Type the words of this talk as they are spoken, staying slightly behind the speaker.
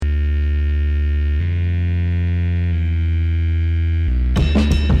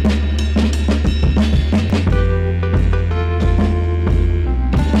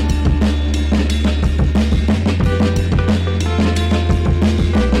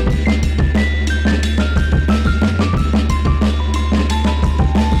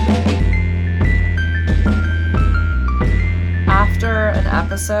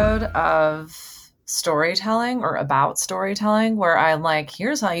episode of storytelling or about storytelling where I'm like,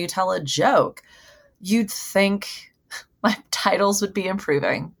 here's how you tell a joke, you'd think my titles would be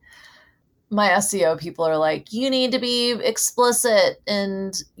improving. My SEO people are like, you need to be explicit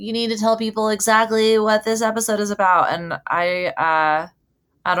and you need to tell people exactly what this episode is about. And I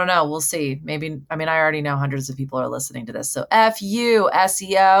don't know. We'll see. Maybe, I already know hundreds of people are listening to this. So F you,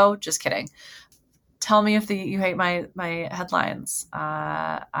 SEO. Just kidding. Tell me if you hate my headlines.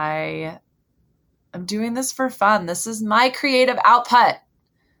 I am doing this for fun. This is my creative output.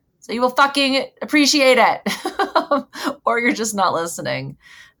 So you will fucking appreciate it. Or you're just not listening.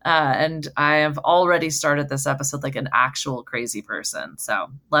 And I have already started this episode like an actual crazy person. So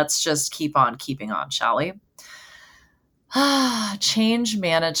let's just keep on keeping on, shall we? Change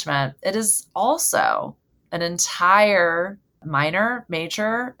management. It is also an entire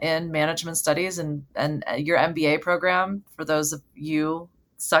major in management studies and your MBA program for those of you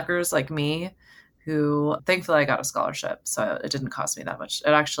suckers like me who thankfully I got a scholarship. So it didn't cost me that much.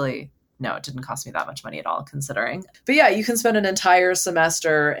 It didn't cost me that much money at all, considering. But yeah, you can spend an entire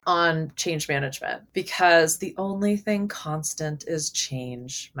semester on change management because the only thing constant is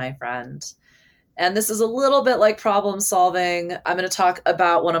change, my friend. And this is a little bit like problem solving. I'm going to talk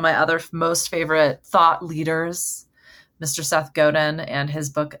about one of my other most favorite thought leaders, Mr. Seth Godin, and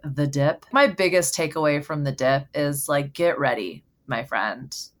his book, The Dip. My biggest takeaway from The Dip is like, get ready, my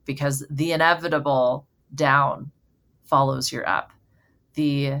friend, because the inevitable down follows your up.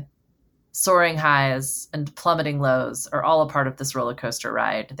 The soaring highs and plummeting lows are all a part of this roller coaster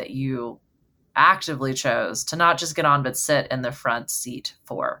ride that you actively chose to not just get on, but sit in the front seat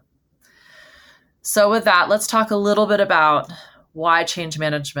for. So with that, let's talk a little bit about why change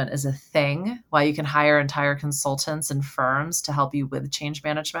management is a thing, why you can hire entire consultants and firms to help you with change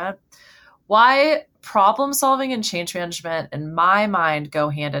management, why problem solving and change management, in my mind, go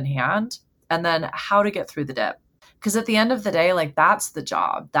hand in hand, and then how to get through the dip. Because at the end of the day, like that's the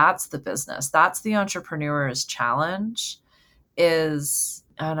job, that's the business, that's the entrepreneur's challenge is,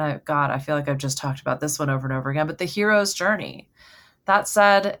 I feel like I've just talked about this one over and over again, but the hero's journey. That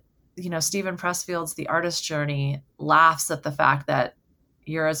said, Steven Pressfield's The Artist's Journey laughs at the fact that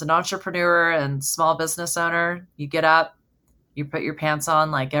you're as an entrepreneur and small business owner, you get up, you put your pants on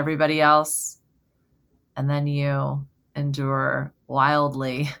like everybody else, and then you endure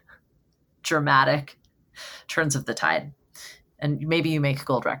wildly dramatic turns of the tide. And maybe you make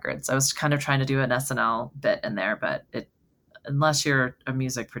gold records. I was kind of trying to do an SNL bit in there, but unless you're a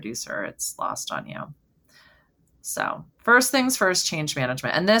music producer, it's lost on you. So first things first, change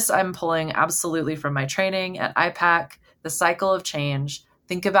management. And this I'm pulling absolutely from my training at IPAC, the cycle of change.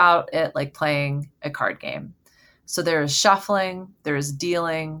 Think about it like playing a card game. So there is shuffling, there is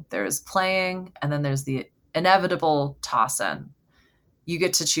dealing, there is playing, and then there's the inevitable toss in. You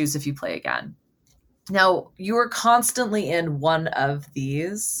get to choose if you play again. Now, you are constantly in one of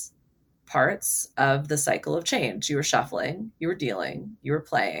these parts of the cycle of change. You were shuffling, you were dealing, you were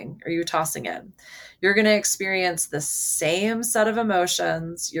playing, or you were tossing in. You're going to experience the same set of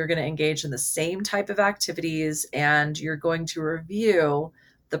emotions. You're going to engage in the same type of activities, and you're going to review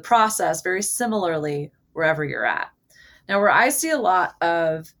the process very similarly wherever you're at. Now, where I see a lot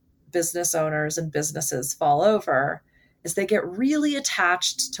of business owners and businesses fall over is they get really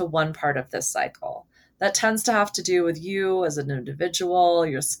attached to one part of this cycle. That tends to have to do with you as an individual,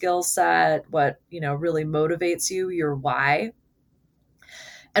 your skill set, what, really motivates you, your why.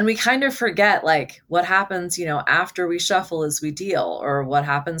 And we kind of forget like what happens, after we shuffle is we deal, or what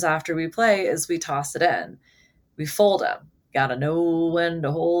happens after we play is we toss it in. We fold them. Gotta know when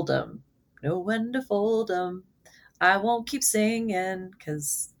to hold them, know when to fold them. I won't keep singing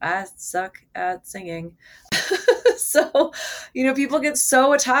because I suck at singing. So, people get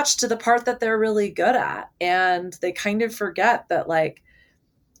so attached to the part that they're really good at, and they kind of forget that like,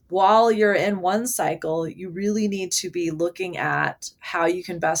 while you're in one cycle, you really need to be looking at how you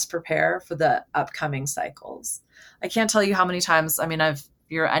can best prepare for the upcoming cycles. I can't tell you how many times, if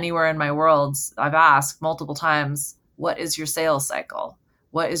you're anywhere in my world, I've asked multiple times, what is your sales cycle?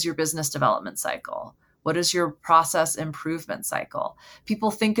 What is your business development cycle? What is your process improvement cycle? People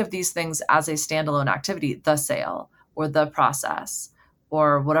think of these things as a standalone activity, the sale or the process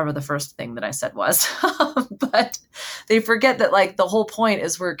or whatever the first thing that I said was. But they forget that like the whole point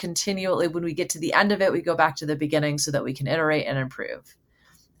is we're continually, when we get to the end of it, we go back to the beginning so that we can iterate and improve.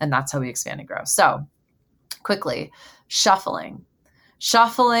 And that's how we expand and grow. So quickly, shuffling.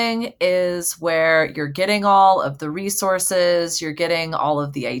 Shuffling is where you're getting all of the resources, you're getting all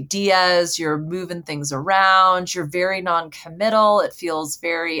of the ideas, you're moving things around, you're very non-committal, it feels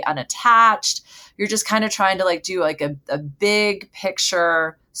very unattached. You're just kind of trying to like do like a big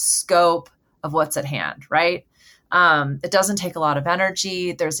picture scope of what's at hand, right? It doesn't take a lot of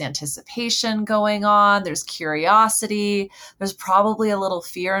energy. There's anticipation going on. There's curiosity. There's probably a little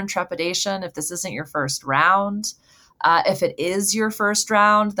fear and trepidation if this isn't your first round. If it is your first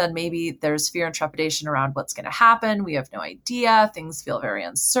round, then maybe there's fear and trepidation around what's going to happen. We have no idea. Things feel very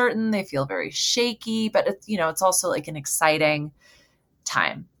uncertain. They feel very shaky, but it's also like an exciting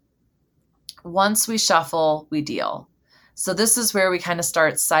time. Once we shuffle, we deal. So this is where we kind of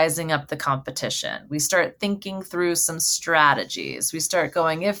start sizing up the competition. We start thinking through some strategies. We start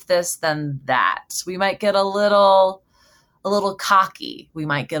going, if this, then that. We might get a little cocky. We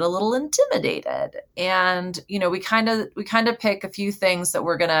might get a little intimidated. And, we kind of pick a few things that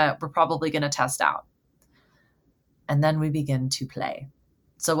we're probably going to test out. And then we begin to play.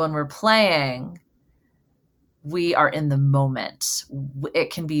 So when we're playing, we are in the moment.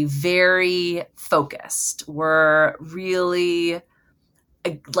 It can be very focused. We're really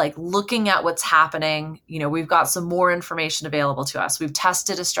like looking at what's happening. We've got some more information available to us. We've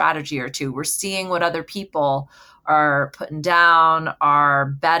tested a strategy or two. We're seeing what other people are putting down, are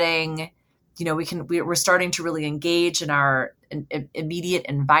betting. We're starting to really engage in our immediate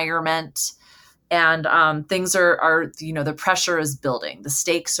environment. And things are the pressure is building, the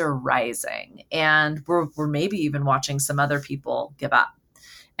stakes are rising, and we're maybe even watching some other people give up.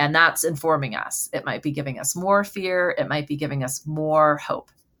 And that's informing us. It might be giving us more fear. It might be giving us more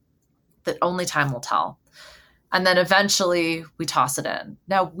hope that only time will tell. And then eventually we toss it in.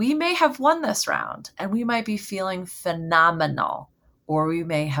 Now, we may have won this round and we might be feeling phenomenal, or we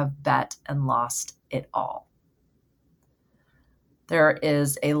may have bet and lost it all. There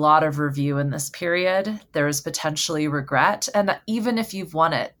is a lot of review in this period. There is potentially regret. And even if you've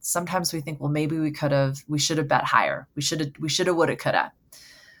won it, sometimes we think, well, maybe we should have bet higher. We should have, would have, could have.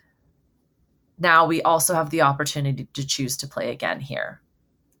 Now we also have the opportunity to choose to play again here.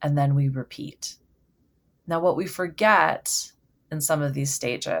 And then we repeat. Now, what we forget in some of these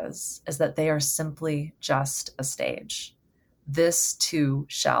stages is that they are simply just a stage. This too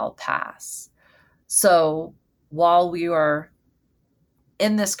shall pass. So while we are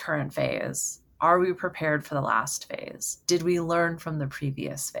in this current phase, are we prepared for the last phase? Did we learn from the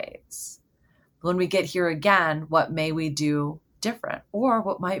previous phase? When we get here again, what may we do different? Or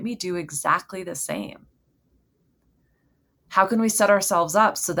what might we do exactly the same? How can we set ourselves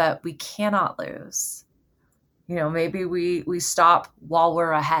up so that we cannot lose? Maybe we stop while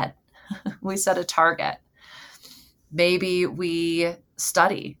we're ahead. We set a target. Maybe we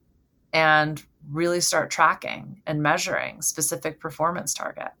study and really start tracking and measuring specific performance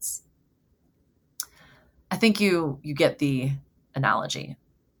targets. I think you get the analogy.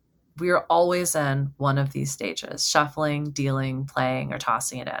 We are always in one of these stages: shuffling, dealing, playing, or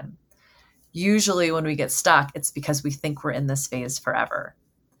tossing it in. Usually when we get stuck, it's because we think we're in this phase forever.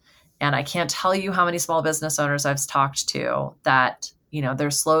 And I can't tell you how many small business owners I've talked to that,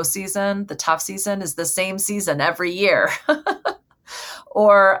 their slow season, the tough season is the same season every year.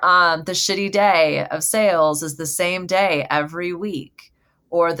 Or the shitty day of sales is the same day every week.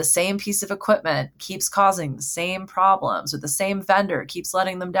 Or the same piece of equipment keeps causing the same problems, or the same vendor keeps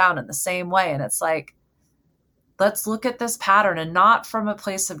letting them down in the same way. And it's like, let's look at this pattern, and not from a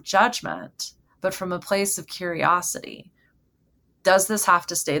place of judgment, but from a place of curiosity. Does this have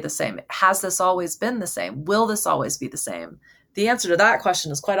to stay the same? Has this always been the same? Will this always be the same? The answer to that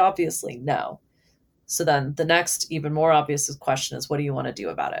question is quite obviously no. So then the next, even more obvious question is, what do you want to do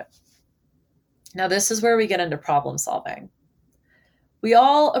about it? Now, this is where we get into problem solving. We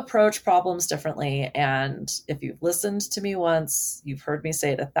all approach problems differently. And if you've listened to me once, you've heard me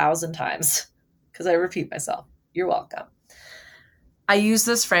say it 1,000 times, because I repeat myself. You're welcome. I use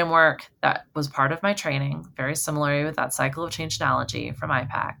this framework that was part of my training, very similar with that cycle of change analogy from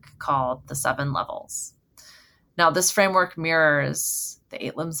IPAC, called the 7 levels. Now, this framework mirrors the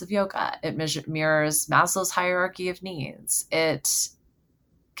 8 limbs of yoga. It mirrors Maslow's hierarchy of needs. It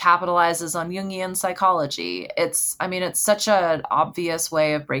capitalizes on Jungian psychology. It's such an obvious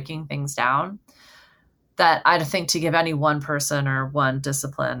way of breaking things down that I think to give any one person or one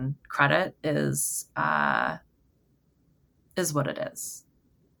discipline credit is what it is.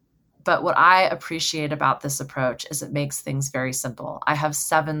 But what I appreciate about this approach is it makes things very simple. I have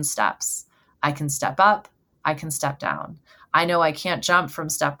 7 steps. I can step up. I can step down. I know I can't jump from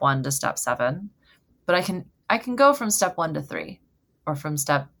step 1 to step 7, but I can go from step 1 to 3, or from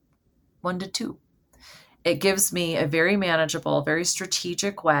step 1 to 2. It gives me a very manageable, very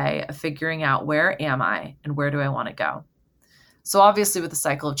strategic way of figuring out where am I and where do I want to go. So obviously with the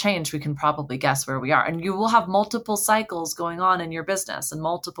cycle of change, we can probably guess where we are. And you will have multiple cycles going on in your business in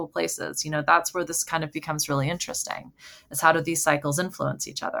multiple places. That's where this kind of becomes really interesting, is how do these cycles influence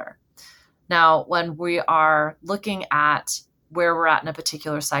each other? Now, when we are looking at where we're at in a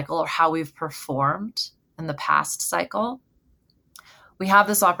particular cycle or how we've performed in the past cycle, we have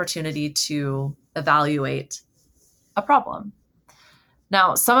this opportunity to evaluate a problem.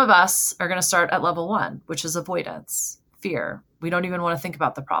 Now, some of us are going to start at level 1, which is avoidance, fear. We don't even want to think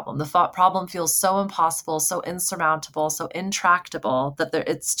about the problem. The thought problem feels so impossible, so insurmountable, so intractable that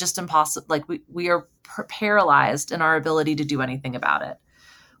it's just impossible. Like we are paralyzed in our ability to do anything about it.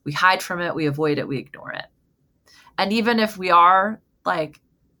 We hide from it, we avoid it, we ignore it. And even if we are like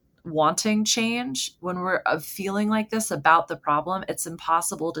wanting change, when we're feeling like this about the problem, it's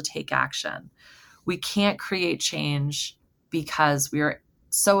impossible to take action. We can't create change because we are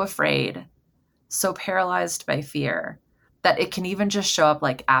so afraid, so paralyzed by fear, that it can even just show up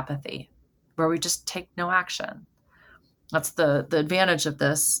like apathy, where we just take no action. That's the advantage of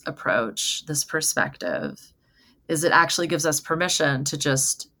this approach, this perspective, is it actually gives us permission to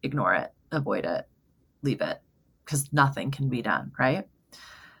just ignore it, avoid it, leave it, because nothing can be done, right?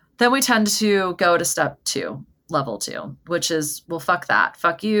 Then we tend to go to step 2, level 2, which is, well, fuck that.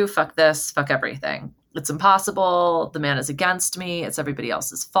 Fuck you, fuck this, fuck everything. It's impossible. The man is against me. It's everybody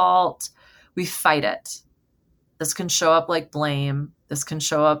else's fault. We fight it. This can show up like blame. This can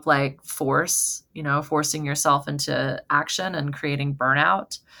show up like force, forcing yourself into action and creating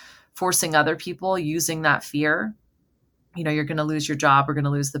burnout, forcing other people using that fear. You're going to lose your job. We're going to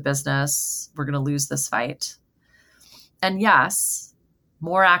lose the business. We're going to lose this fight. And yes,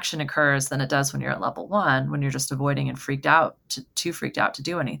 more action occurs than it does when you're at level 1, when you're just avoiding and too freaked out to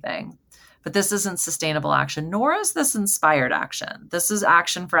do anything. But this isn't sustainable action, nor is this inspired action. This is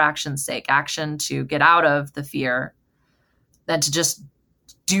action for action's sake, action to get out of the fear and to just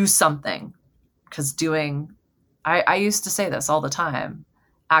do something. Because I used to say this all the time,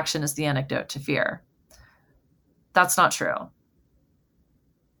 action is the antidote to fear. That's not true.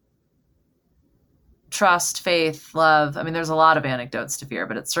 Trust, faith, love. I mean, there's a lot of antidotes to fear,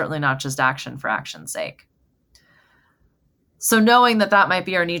 but it's certainly not just action for action's sake. So knowing that might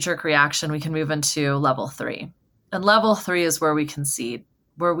be our knee-jerk reaction, we can move into level 3. And level 3 is where we concede,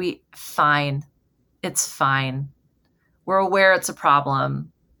 where it's fine. We're aware it's a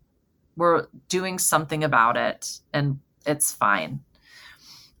problem. We're doing something about it, and it's fine.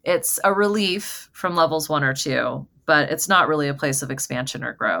 It's a relief from levels 1 or 2, but it's not really a place of expansion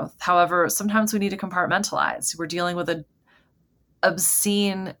or growth. However, sometimes we need to compartmentalize. We're dealing with an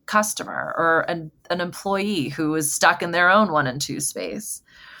obscene customer or an employee who is stuck in their own 1 and 2 space.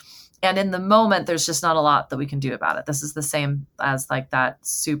 And in the moment, there's just not a lot that we can do about it. This is the same as like that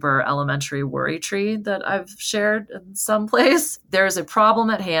super elementary worry tree that I've shared in some place. There's a problem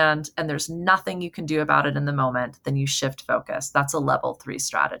at hand and there's nothing you can do about it in the moment. Then you shift focus. That's a level 3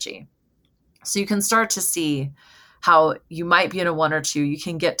 strategy. So you can start to see how you might be in a 1 or 2, you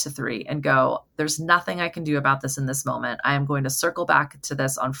can get to 3 and go, there's nothing I can do about this in this moment. I am going to circle back to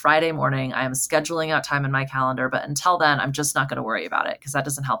this on Friday morning. I am scheduling out time in my calendar, but until then, I'm just not going to worry about it because that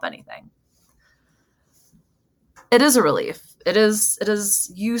doesn't help anything. It is a relief. It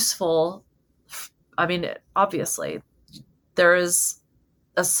is useful. I mean, obviously, there is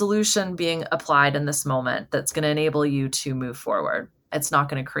a solution being applied in this moment that's going to enable you to move forward. It's not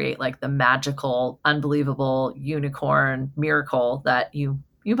going to create like the magical, unbelievable unicorn miracle that you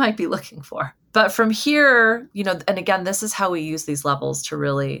might be looking for. But from here, and again, this is how we use these levels to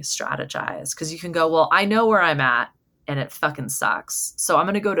really strategize, because you can go, well, I know where I'm at and it fucking sucks. So I'm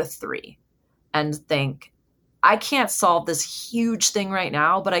going to go to 3 and think, I can't solve this huge thing right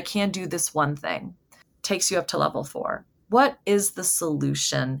now, but I can do this one thing. Takes you up to level 4. What is the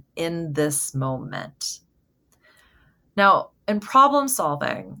solution in this moment? Now, in problem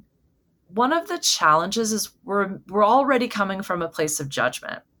solving, one of the challenges is we're already coming from a place of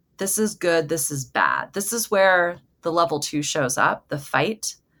judgment. This is good, this is bad. This is where the level 2 shows up, the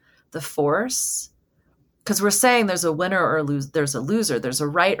fight, the force, because we're saying there's a winner or there's a loser, there's a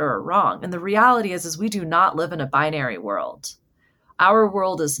right or a wrong. And the reality is we do not live in a binary world. Our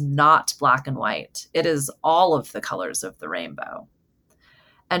world is not black and white. It is all of the colors of the rainbow.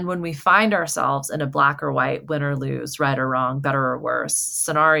 And when we find ourselves in a black or white, win or lose, right or wrong, better or worse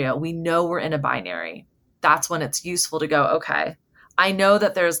scenario, we know we're in a binary. That's when it's useful to go, okay, I know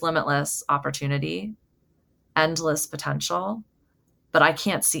that there's limitless opportunity, endless potential, but I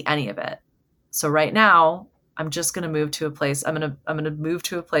can't see any of it. So right now, I'm just going to move to a place, I'm going to move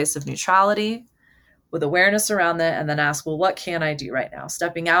to a place of neutrality with awareness around that, and then ask, well, what can I do right now?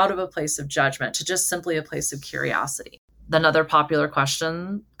 Stepping out of a place of judgment to just simply a place of curiosity. Another popular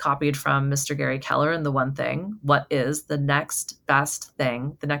question copied from Mr. Gary Keller in The One Thing: what is the next best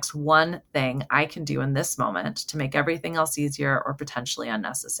thing, the next one thing I can do in this moment to make everything else easier or potentially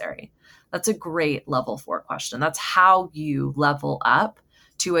unnecessary? That's a great level 4 question. That's how you level up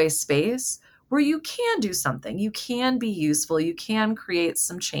to a space where you can do something, you can be useful, you can create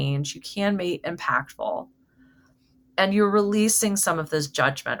some change, you can make impactful. And you're releasing some of this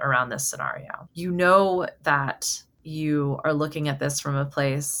judgment around this scenario. You know that you are looking at this from a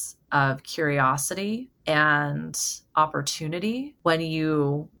place of curiosity and opportunity when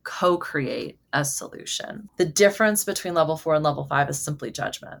you co-create a solution. The difference between level 4 and level 5 is simply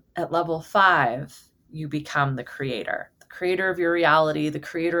judgment. At level 5, you become the creator of your reality, the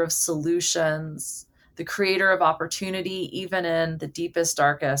creator of solutions, the creator of opportunity, even in the deepest,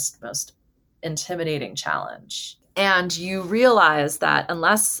 darkest, most intimidating challenge. And you realize that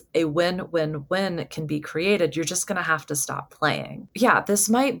unless a win-win-win can be created, you're just going to have to stop playing. Yeah, this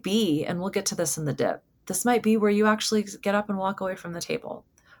might be, and we'll get to this in the dip, this might be where you actually get up and walk away from the table.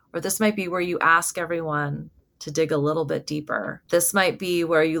 Or this might be where you ask everyone to dig a little bit deeper. This might be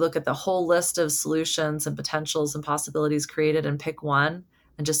where you look at the whole list of solutions and potentials and possibilities created and pick one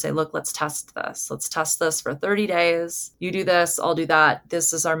and just say, look, let's test this. Let's test this for 30 days. You do this, I'll do that.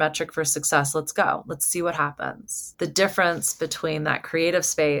 This is our metric for success. Let's go. Let's see what happens. The difference between that creative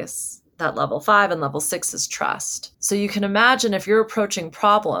space, that level 5 and level 6, is trust. So you can imagine if you're approaching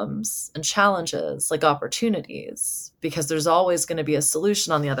problems and challenges like opportunities, because there's always going to be a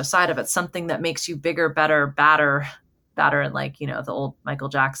solution on the other side of it, something that makes you bigger, better, badder, and like, the old Michael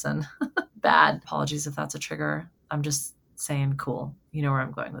Jackson, bad. Apologies if that's a trigger. I'm just saying cool. You know where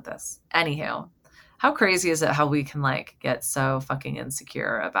I'm going with this. Anywho, how crazy is it how we can get so fucking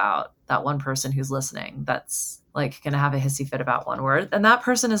insecure about that one person who's listening that's going to have a hissy fit about one word, and that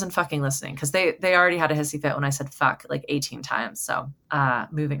person isn't fucking listening because they already had a hissy fit when I said fuck 18 times. So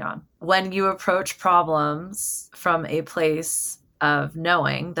moving on. When you approach problems from a place of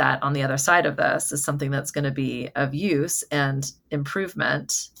knowing that on the other side of this is something that's going to be of use and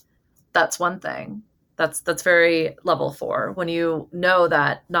improvement, that's one thing. That's very level 4. When you know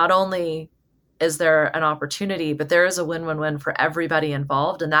that not only is there an opportunity, but there is a win-win-win for everybody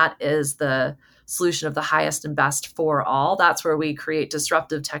involved, and that is the solution of the highest and best for all. That's where we create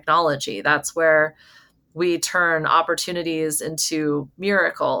disruptive technology. That's where we turn opportunities into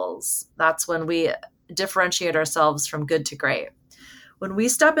miracles. That's when we differentiate ourselves from good to great. When we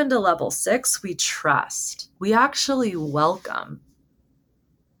step into level 6, we trust. We actually welcome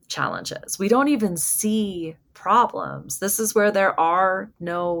challenges. We don't even see problems. This is where there are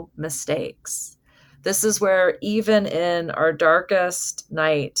no mistakes. This is where even in our darkest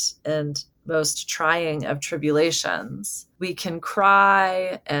night and most trying of tribulations, we can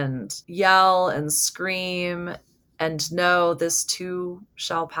cry and yell and scream and know this too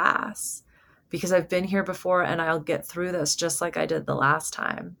shall pass, because I've been here before and I'll get through this just like I did the last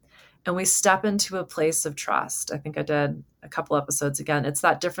time. And we step into a place of trust. I think I did a couple episodes again. It's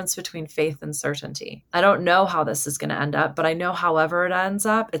that difference between faith and certainty. I don't know how this is going to end up, but I know however it ends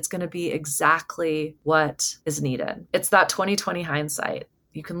up, it's going to be exactly what is needed. It's that 20/20 hindsight.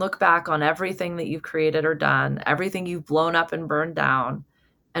 You can look back on everything that you've created or done, everything you've blown up and burned down,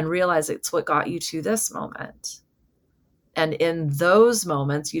 and realize it's what got you to this moment. And in those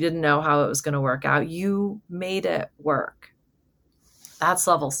moments, you didn't know how it was going to work out. You made it work. That's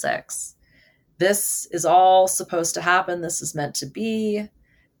level 6. This is all supposed to happen. This is meant to be.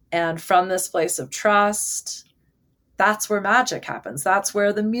 And from this place of trust, that's where magic happens. That's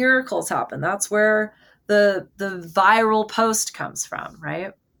where the miracles happen. That's where the viral post comes from,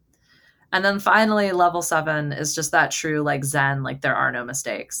 right? And then finally, level 7 is just that true Zen, there are no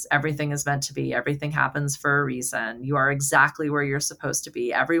mistakes. Everything is meant to be. Everything happens for a reason. You are exactly where you're supposed to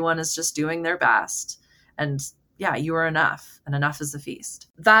be. Everyone is just doing their best. And yeah, you are enough, and enough is the feast.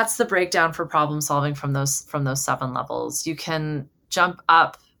 That's the breakdown for problem solving from those 7 levels. You can jump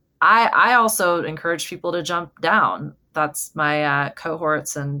up. I also encourage people to jump down. That's my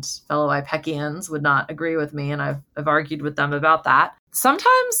cohorts and fellow IPECians would not agree with me, and I've argued with them about that.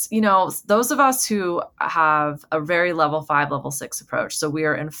 Sometimes, those of us who have a very level 5, level 6 approach, so we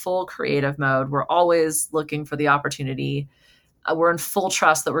are in full creative mode. We're always looking for the opportunity. We're in full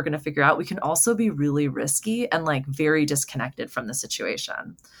trust that we're going to figure out. We can also be really risky and very disconnected from the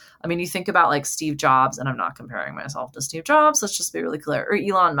situation. I mean, you think about Steve Jobs, and I'm not comparing myself to Steve Jobs. Let's just be really clear. Or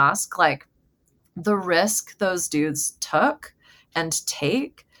Elon Musk, the risk those dudes took and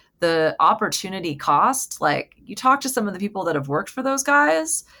take, the opportunity cost, like you talk to some of the people that have worked for those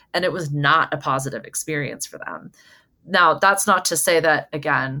guys and it was not a positive experience for them. Now, that's not to say that,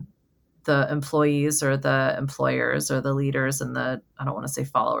 again, the employees or the employers or the leaders and the, I don't want to say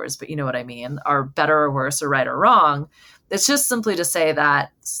followers, but you know what I mean, are better or worse or right or wrong. It's just simply to say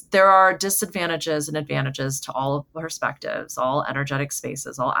that there are disadvantages and advantages to all perspectives, all energetic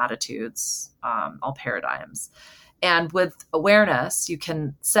spaces, all attitudes, all paradigms. And with awareness, you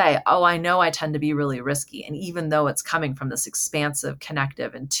can say, oh, I know I tend to be really risky. And even though it's coming from this expansive,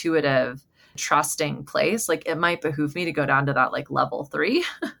 connective, intuitive, trusting place, like it might behoove me to go down to that like level 3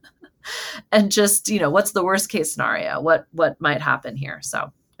 and just, what's the worst case scenario? What might happen here?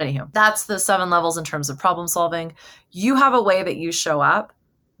 So anywho, that's the 7 levels in terms of problem solving. You have a way that you show up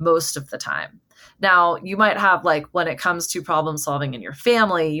most of the time. Now, you might have, like, when it comes to problem solving in your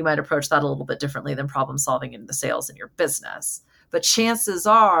family, you might approach that a little bit differently than problem solving in the sales in your business. But chances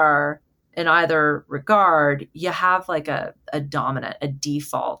are, in either regard, you have like a dominant, a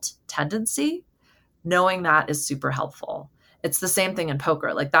default tendency. Knowing that is super helpful. It's the same thing in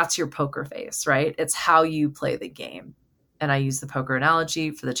poker. Like, that's your poker face, right? It's how you play the game. And I use the poker analogy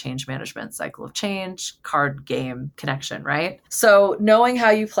for the change management cycle of change, card game connection, right? So knowing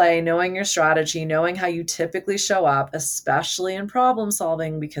how you play, knowing your strategy, knowing how you typically show up, especially in problem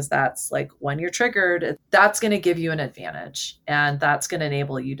solving, because that's like when you're triggered, that's going to give you an advantage. And that's going to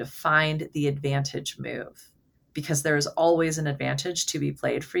enable you to find the advantage move, because there's always an advantage to be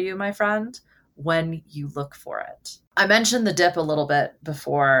played for you, my friend, when you look for it. I mentioned The Dip a little bit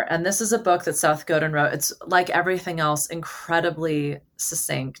before, and this is a book that Seth Godin wrote. It's, like everything else, incredibly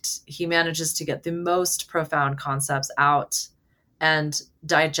succinct. He manages to get the most profound concepts out and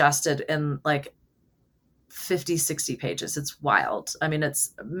digested in like 50, 60 pages. It's wild. I mean,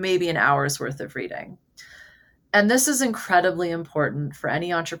 it's maybe an hour's worth of reading. And this is incredibly important for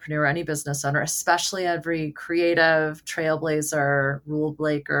any entrepreneur, any business owner, especially every creative, trailblazer, rule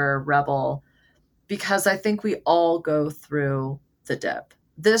breaker, rebel, because I think we all go through the dip.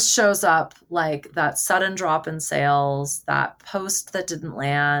 This shows up like that sudden drop in sales, that post that didn't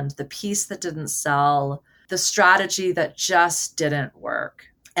land, the piece that didn't sell, the strategy that just didn't work.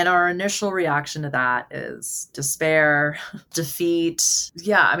 And our initial reaction to that is despair, defeat.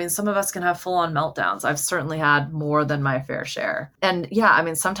 Yeah, I mean, some of us can have full-on meltdowns. I've certainly had more than my fair share. And yeah, I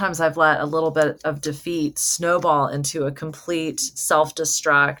mean, sometimes I've let a little bit of defeat snowball into a complete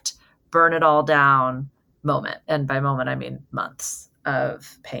self-destruct, burn it all down moment. And by moment, I mean months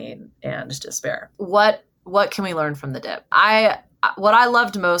of pain and despair. What can we learn from the dip? What I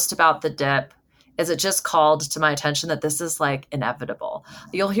loved most about the dip is it just called to my attention that this is like inevitable.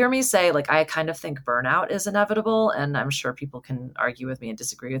 You'll hear me say, like, I kind of think burnout is inevitable, and I'm sure people can argue with me and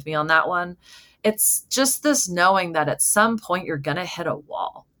disagree with me on that one. It's just this knowing that at some point you're going to hit a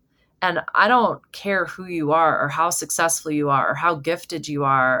wall. And I don't care who you are or how successful you are or how gifted you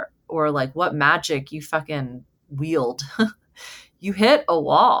are or like what magic you fucking wield. You hit a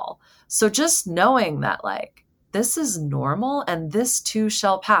wall. So just knowing that, like, this is normal and this too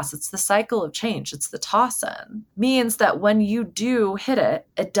shall pass. It's the cycle of change. It's the toss-in. Means that when you do hit it,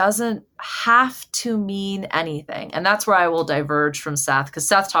 it doesn't have to mean anything. And that's where I will diverge from Seth, because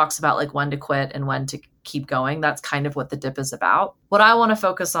Seth talks about like when to quit and when to keep going. That's kind of what the dip is about. What I want to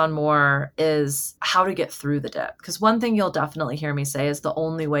focus on more is how to get through the dip. Because one thing you'll definitely hear me say is the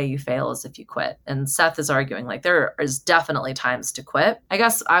only way you fail is if you quit. And Seth is arguing like there is definitely times to quit. I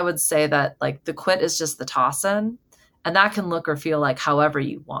guess I would say that like the quit is just the toss-in. And that can look or feel like however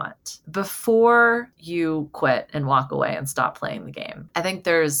you want. Before you quit and walk away and stop playing the game, I think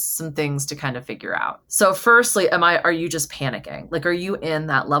there's some things to kind of figure out. So firstly, are you just panicking? Like, are you in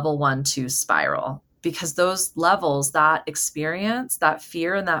that level 1-2 spiral? Because those levels, that experience, that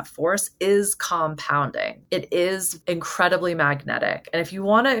fear and that force is compounding. It is incredibly magnetic. And if you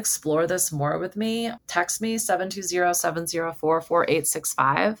want to explore this more with me, text me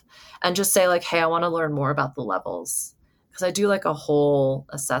 720-704-4865 and just say like, hey, I want to learn more about the levels. Because I do like a whole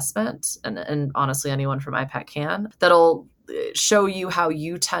assessment, and honestly, anyone from iPet can, that'll show you how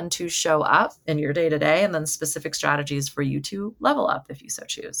you tend to show up in your day-to-day, and then specific strategies for you to level up if you so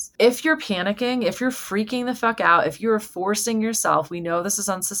choose. If you're panicking, if you're freaking the fuck out, if you're forcing yourself, we know this is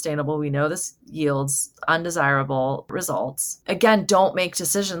unsustainable. We know this yields undesirable results. Again, don't make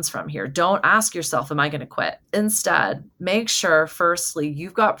decisions from here. Don't ask yourself, am I going to quit? Instead, make sure, firstly,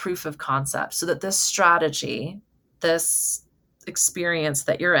 you've got proof of concept so that this strategy, this experience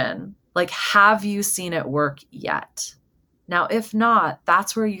that you're in, like, have you seen it work yet? Now, if not,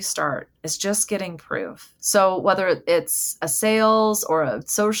 that's where you start. It's just getting proof. So whether it's a sales or a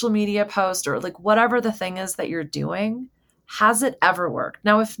social media post or like whatever the thing is that you're doing, Has it ever worked?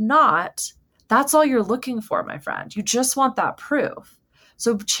 Now, if not, that's all you're looking for, my friend. You just want that proof.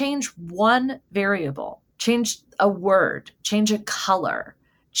 So change one variable, change a word, change a color,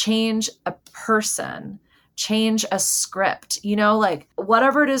 change a person, change a script, like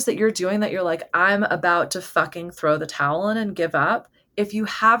whatever it is that you're doing that you're like, I'm about to fucking throw the towel in and give up. If you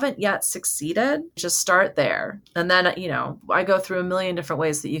haven't yet succeeded, just start there. And then, I go through a million different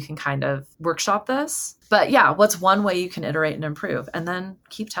ways that you can kind of workshop this. But yeah, what's one way you can iterate and improve, and then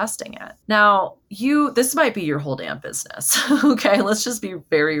keep testing it. Now, this might be your whole damn business. Okay, let's just be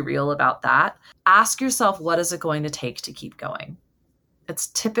very real about that. Ask yourself, what is it going to take to keep going? It's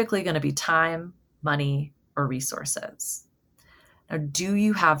typically going to be time, money, or resources. Now, do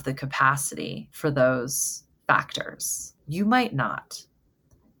you have the capacity for those factors? You might not.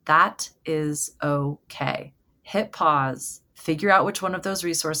 That is okay. Hit pause, figure out which one of those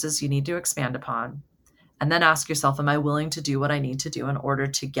resources you need to expand upon, and then ask yourself, am I willing to do what I need to do in order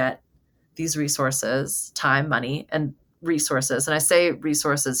to get these resources, time, money, and resources? And I say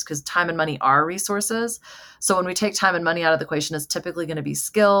resources because time and money are resources. So when we take time and money out of the equation, it's typically going to be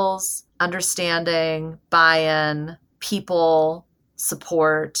skills, understanding, buy-in, people,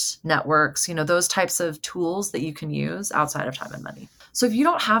 support, networks, those types of tools that you can use outside of time and money. So if you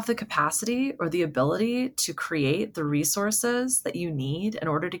don't have the capacity or the ability to create the resources that you need in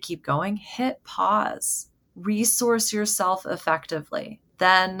order to keep going, hit pause, resource yourself effectively.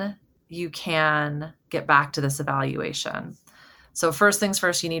 Then you can get back to this evaluation. So first things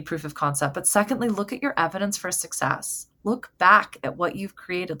first, you need proof of concept. But secondly, look at your evidence for success. Look back at what you've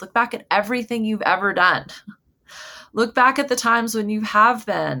created. Look back at everything you've ever done. Look back at the times when you have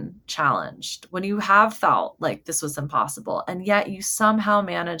been challenged, when you have felt like this was impossible, and yet you somehow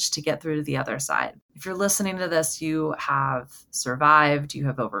managed to get through to the other side. If you're listening to this, you have survived, you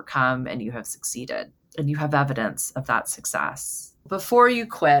have overcome, and you have succeeded, and you have evidence of that success. Before you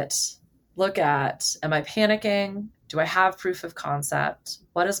quit, look at, am I panicking? Do I have proof of concept?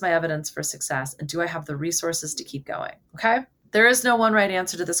 What is my evidence for success? And do I have the resources to keep going? Okay? There is no one right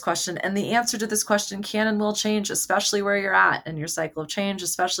answer to this question. And the answer to this question can and will change, especially where you're at in your cycle of change,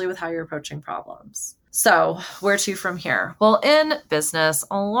 especially with how you're approaching problems. So where to from here? Well, in business,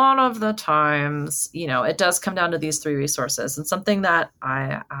 a lot of the times, it does come down to these three resources. And something that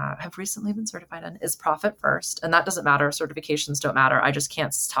I have recently been certified in is Profit First. And that doesn't matter. Certifications don't matter. I just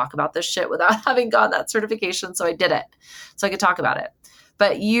can't talk about this shit without having gotten that certification. So I did it. So I could talk about it.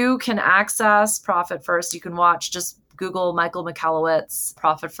 But you can access Profit First. You can watch, just Google Michael Michalowicz,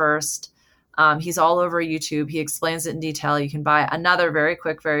 Profit First. He's all over YouTube. He explains it in detail. You can buy another very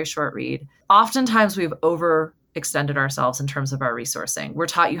quick, very short read. Oftentimes we've overextended ourselves in terms of our resourcing. We're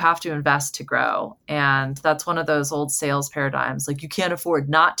taught you have to invest to grow. And that's one of those old sales paradigms. Like, you can't afford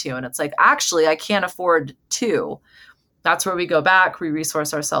not to. And it's like, actually, I can't afford to. That's where we go back. We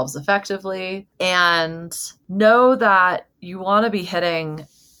resource ourselves effectively, and know that you want to be hitting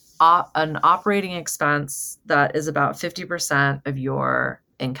an operating expense that is about 50% of your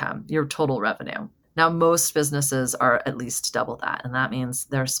income, your total revenue. Now, most businesses are at least double that, and that means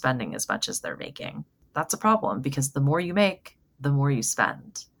they're spending as much as they're making. That's a problem, because the more you make, the more you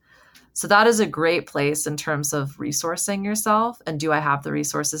spend. So that is a great place in terms of resourcing yourself. And do I have the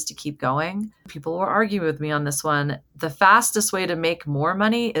resources to keep going? People will argue with me on this one. The fastest way to make more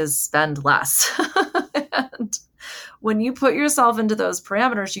money is spend less. And when you put yourself into those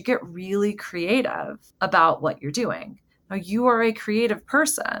parameters, you get really creative about what you're doing. Now, you are a creative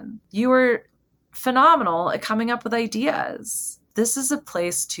person. You are phenomenal at coming up with ideas. This is a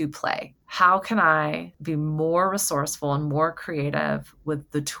place to play. How can I be more resourceful and more creative with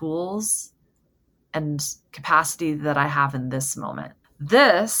the tools and capacity that I have in this moment?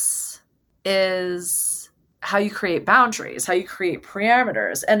 This is how you create boundaries, how you create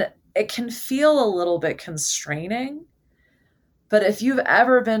parameters. And it can feel a little bit constraining, but if you've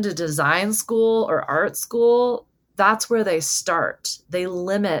ever been to design school or art school, that's where they start. They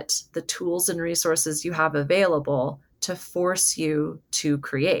limit the tools and resources you have available to force you to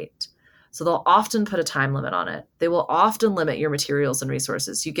create. So they'll often put a time limit on it. They will often limit your materials and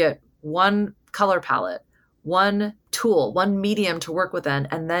resources. You get one color palette, one tool, one medium to work within,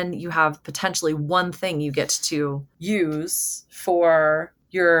 and then you have potentially one thing you get to use for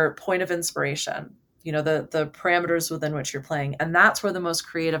your point of inspiration, the parameters within which you're playing. And that's where the most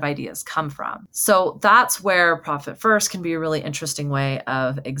creative ideas come from. So that's where Profit First can be a really interesting way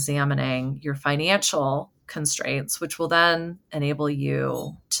of examining your financial constraints, which will then enable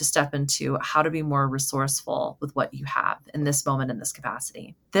you to step into how to be more resourceful with what you have in this moment, in this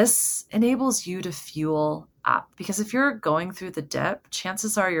capacity. This enables you to fuel up, because if you're going through the dip,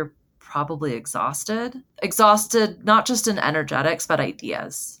 chances are you're probably exhausted. Exhausted, not just in energetics, but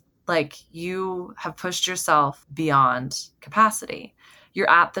ideas. Like you have pushed yourself beyond capacity. You're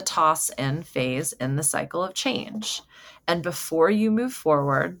at the toss in phase in the cycle of change. And before you move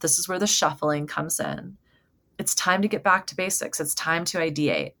forward, this is where the shuffling comes in. It's time to get back to basics. It's time to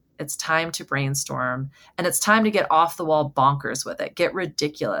ideate. It's time to brainstorm. And it's time to get off the wall bonkers with it. Get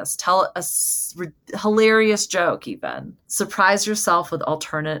ridiculous. Tell a hilarious joke even. Surprise yourself with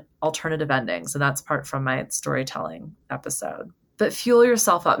alternative endings. And that's part from my storytelling episode. But fuel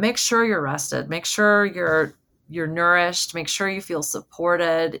yourself up. Make sure you're rested. Make sure you're nourished. Make sure you feel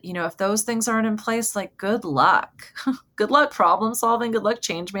supported. If those things aren't in place, like good luck. Good luck problem solving. Good luck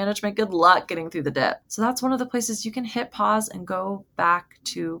change management. Good luck getting through the dip. So that's one of the places you can hit pause and go back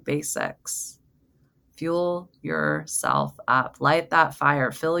to basics. Fuel yourself up. Light that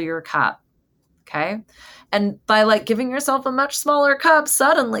fire. Fill your cup. Okay. And by giving yourself a much smaller cup,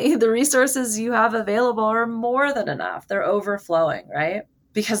 suddenly the resources you have available are more than enough. They're overflowing, right?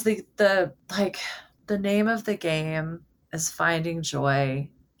 Because the name of the game is finding joy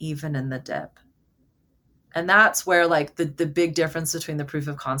even in the dip. And that's where the big difference between the proof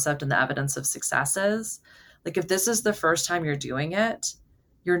of concept and the evidence of success is. If this is the first time you're doing it,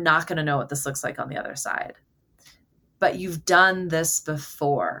 you're not going to know what this looks like on the other side. But you've done this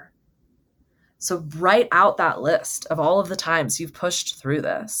before. So write out that list of all of the times you've pushed through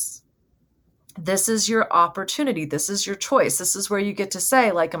this. This is your opportunity. This is your choice. This is where you get to say,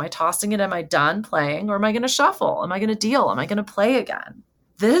 am I tossing it? Am I done playing? Or am I going to shuffle? Am I going to deal? Am I going to play again?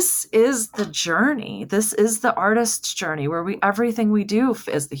 This is the journey. This is the artist's journey where everything we do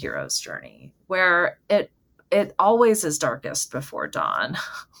is the hero's journey, where it always is darkest before dawn,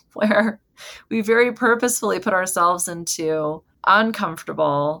 where we very purposefully put ourselves into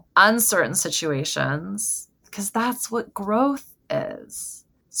uncomfortable, uncertain situations, because that's what growth is.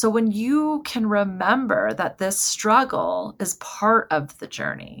 So when you can remember that this struggle is part of the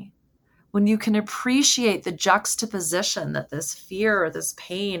journey, when you can appreciate the juxtaposition that this fear or this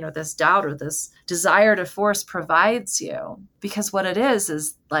pain or this doubt or this desire to force provides you, because what it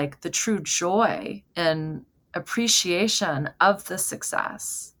is the true joy and appreciation of the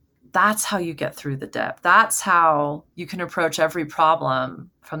success. That's how you get through the dip. That's how you can approach every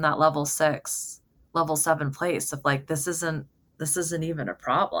problem from that level 6, level 7 place of this isn't even a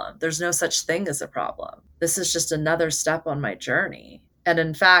problem. There's no such thing as a problem. This is just another step on my journey. And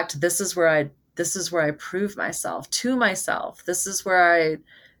in fact, this is where I prove myself to myself. This is where I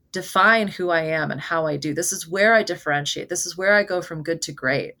define who I am and how I do. This is where I differentiate. This is where I go from good to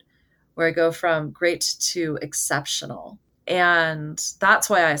great, where I go from great to exceptional. And that's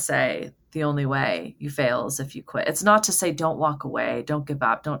why I say the only way you fail is if you quit. It's not to say don't walk away, don't give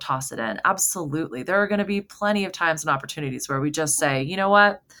up, don't toss it in. Absolutely. There are going to be plenty of times and opportunities where we just say, you know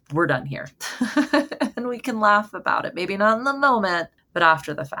what, we're done here. And we can laugh about it. Maybe not in the moment, but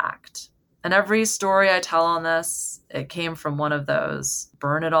after the fact. And every story I tell on this, it came from one of those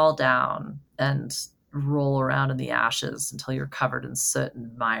burn it all down and roll around in the ashes until you're covered in soot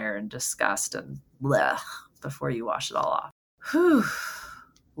and mire and disgust and blech before you wash it all off. Whew.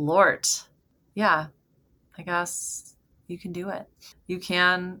 Lord. Yeah, I guess you can do it. You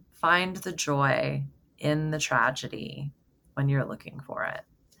can find the joy in the tragedy when you're looking for it.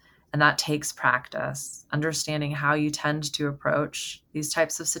 And that takes practice, understanding how you tend to approach these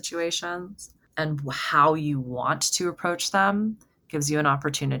types of situations and how you want to approach them gives you an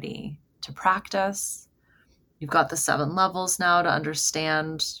opportunity to practice. You've got the 7 levels now to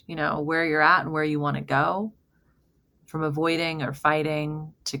understand, where you're at and where you want to go, from avoiding or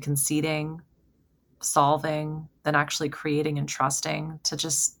fighting to conceding, solving, then actually creating and trusting, to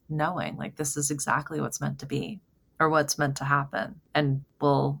just knowing this is exactly what's meant to be or what's meant to happen and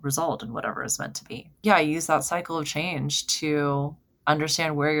will result in whatever is meant to be. Yeah, use that cycle of change to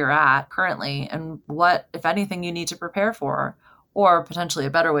understand where you're at currently and what, if anything, you need to prepare for. Or potentially a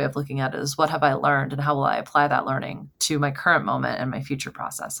better way of looking at it is, what have I learned and how will I apply that learning to my current moment and my future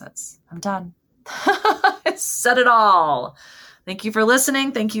processes? I'm done. I said it all. Thank you for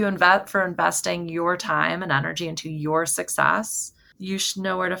listening. Thank you for investing your time and energy into your success. You should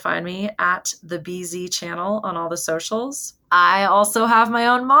know where to find me at the BZ channel on all the socials. I also have my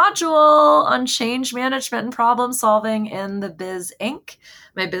own module on change management and problem solving in the Biz Inc.,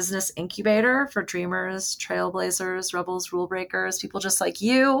 my business incubator for dreamers, trailblazers, rebels, rule breakers, people just like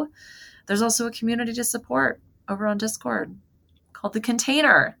you. There's also a community to support over on Discord called The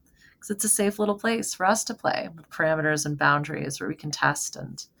Container, because it's a safe little place for us to play with parameters and boundaries where we can test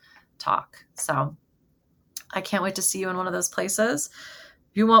and talk. So I can't wait to see you in one of those places.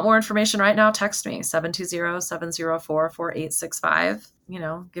 If you want more information right now, text me, 720-704-4865.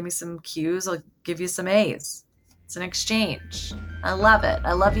 give me some Q's, I'll give you some A's. It's an exchange. I love it.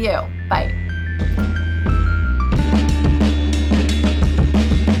 I love you. Bye.